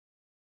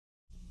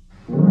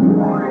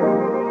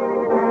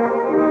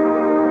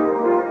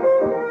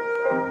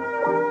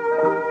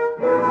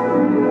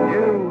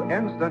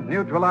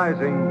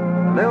neutralizing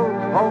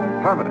Lil's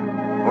Home Permanent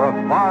for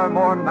a far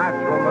more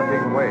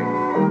natural-looking wig.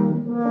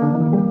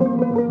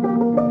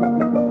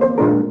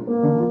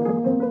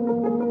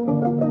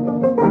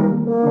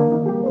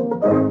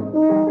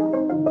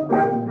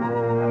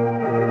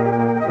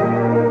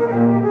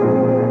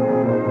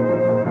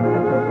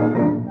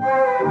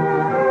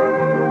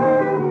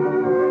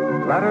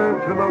 Letter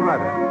to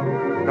Loretta,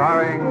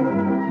 starring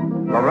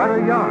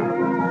Loretta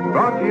Young,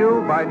 brought to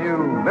you by new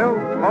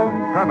Lil's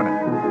Home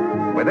Permanent,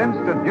 with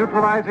instant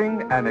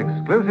neutralizing and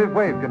exclusive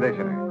wave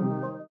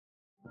conditioner.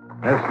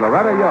 Miss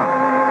Loretta Young.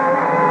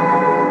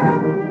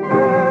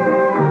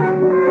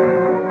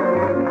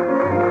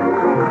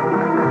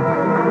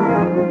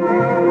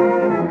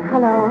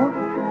 Hello.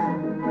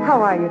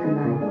 How are you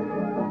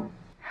tonight?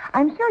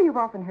 I'm sure you've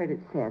often heard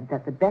it said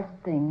that the best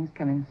things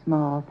come in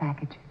small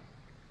packages.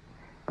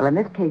 Well, in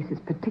this case,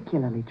 it's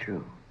particularly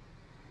true.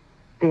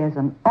 There's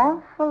an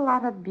awful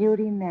lot of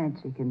beauty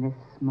magic in this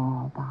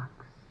small box.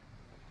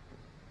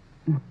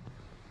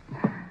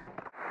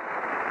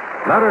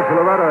 Letter to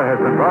Loretta has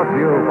been brought to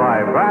you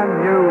by brand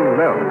new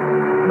Lil,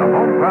 the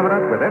Home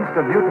Permanent with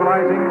instant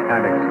neutralizing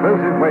and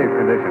exclusive wave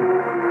conditioner.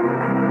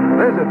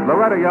 Visit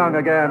Loretta Young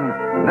again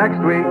next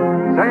week,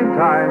 same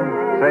time,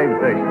 same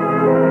station.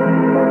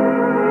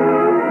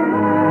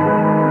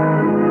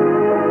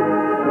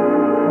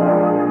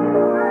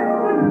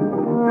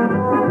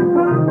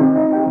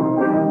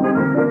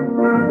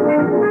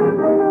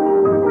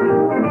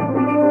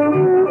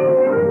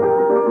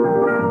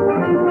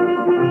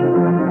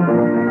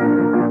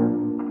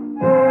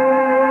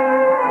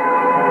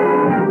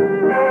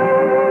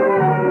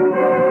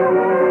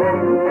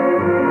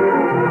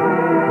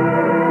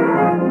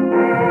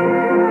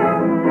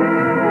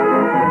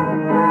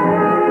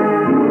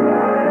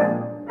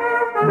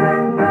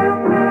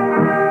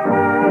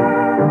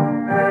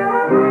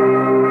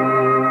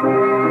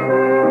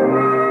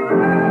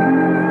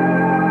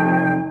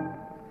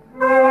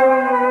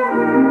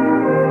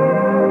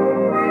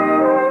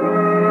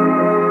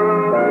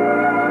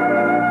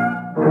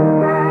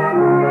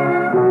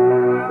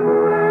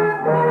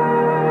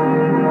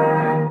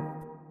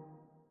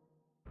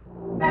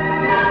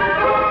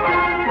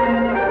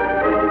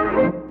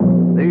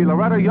 The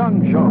Loretta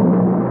Young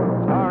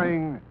Show,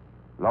 starring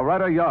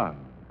Loretta Young.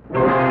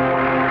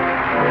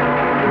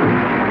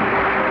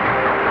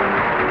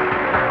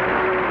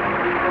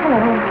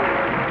 Hello.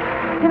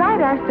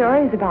 Tonight our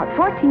story is about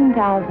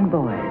 14,000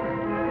 boys.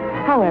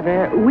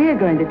 However, we're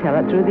going to tell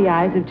it through the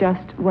eyes of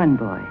just one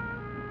boy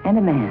and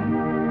a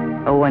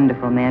man. A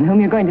wonderful man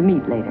whom you're going to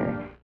meet later.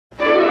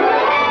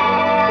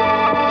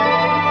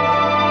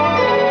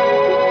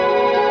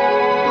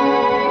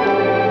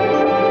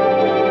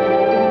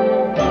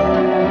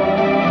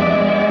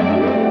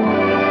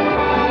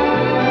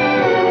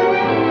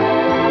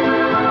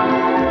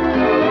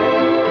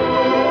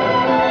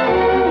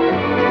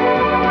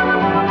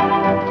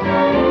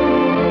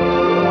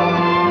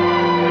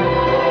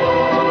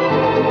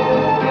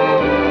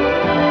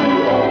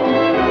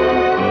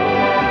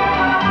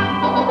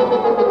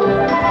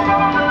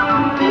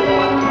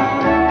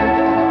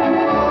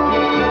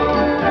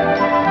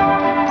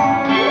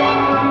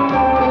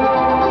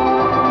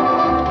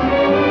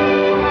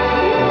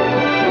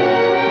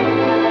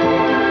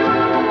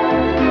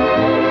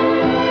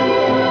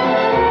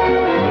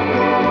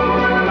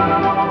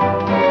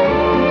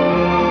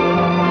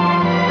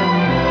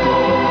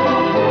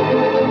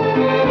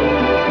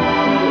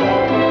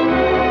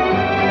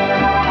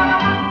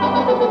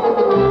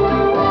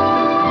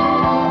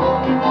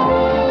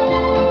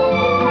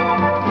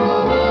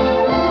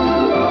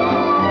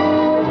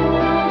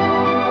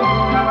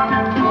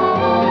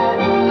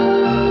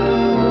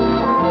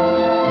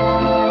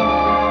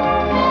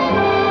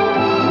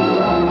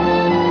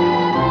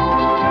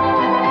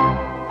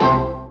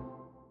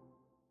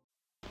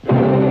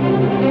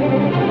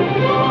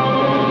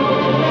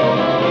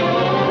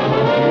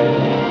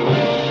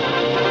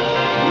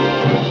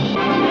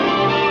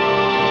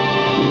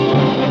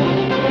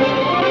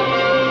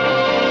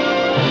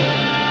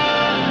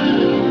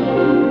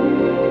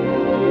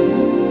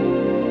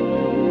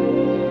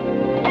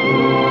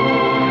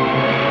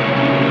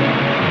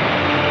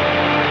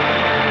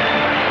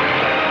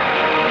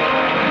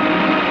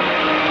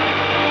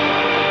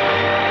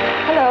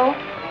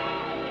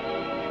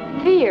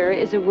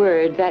 Is a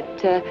word that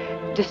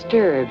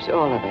disturbs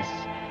all of us.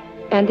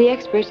 And the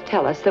experts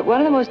tell us that one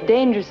of the most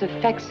dangerous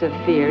effects of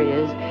fear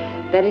is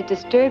that it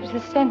disturbs the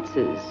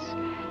senses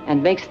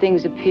and makes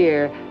things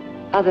appear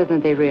other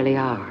than they really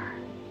are.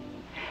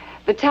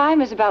 The time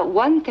is about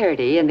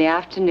 1:30 in the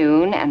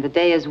afternoon, and the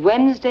day is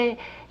Wednesday,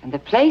 and the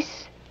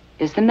place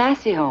is the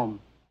Massey home.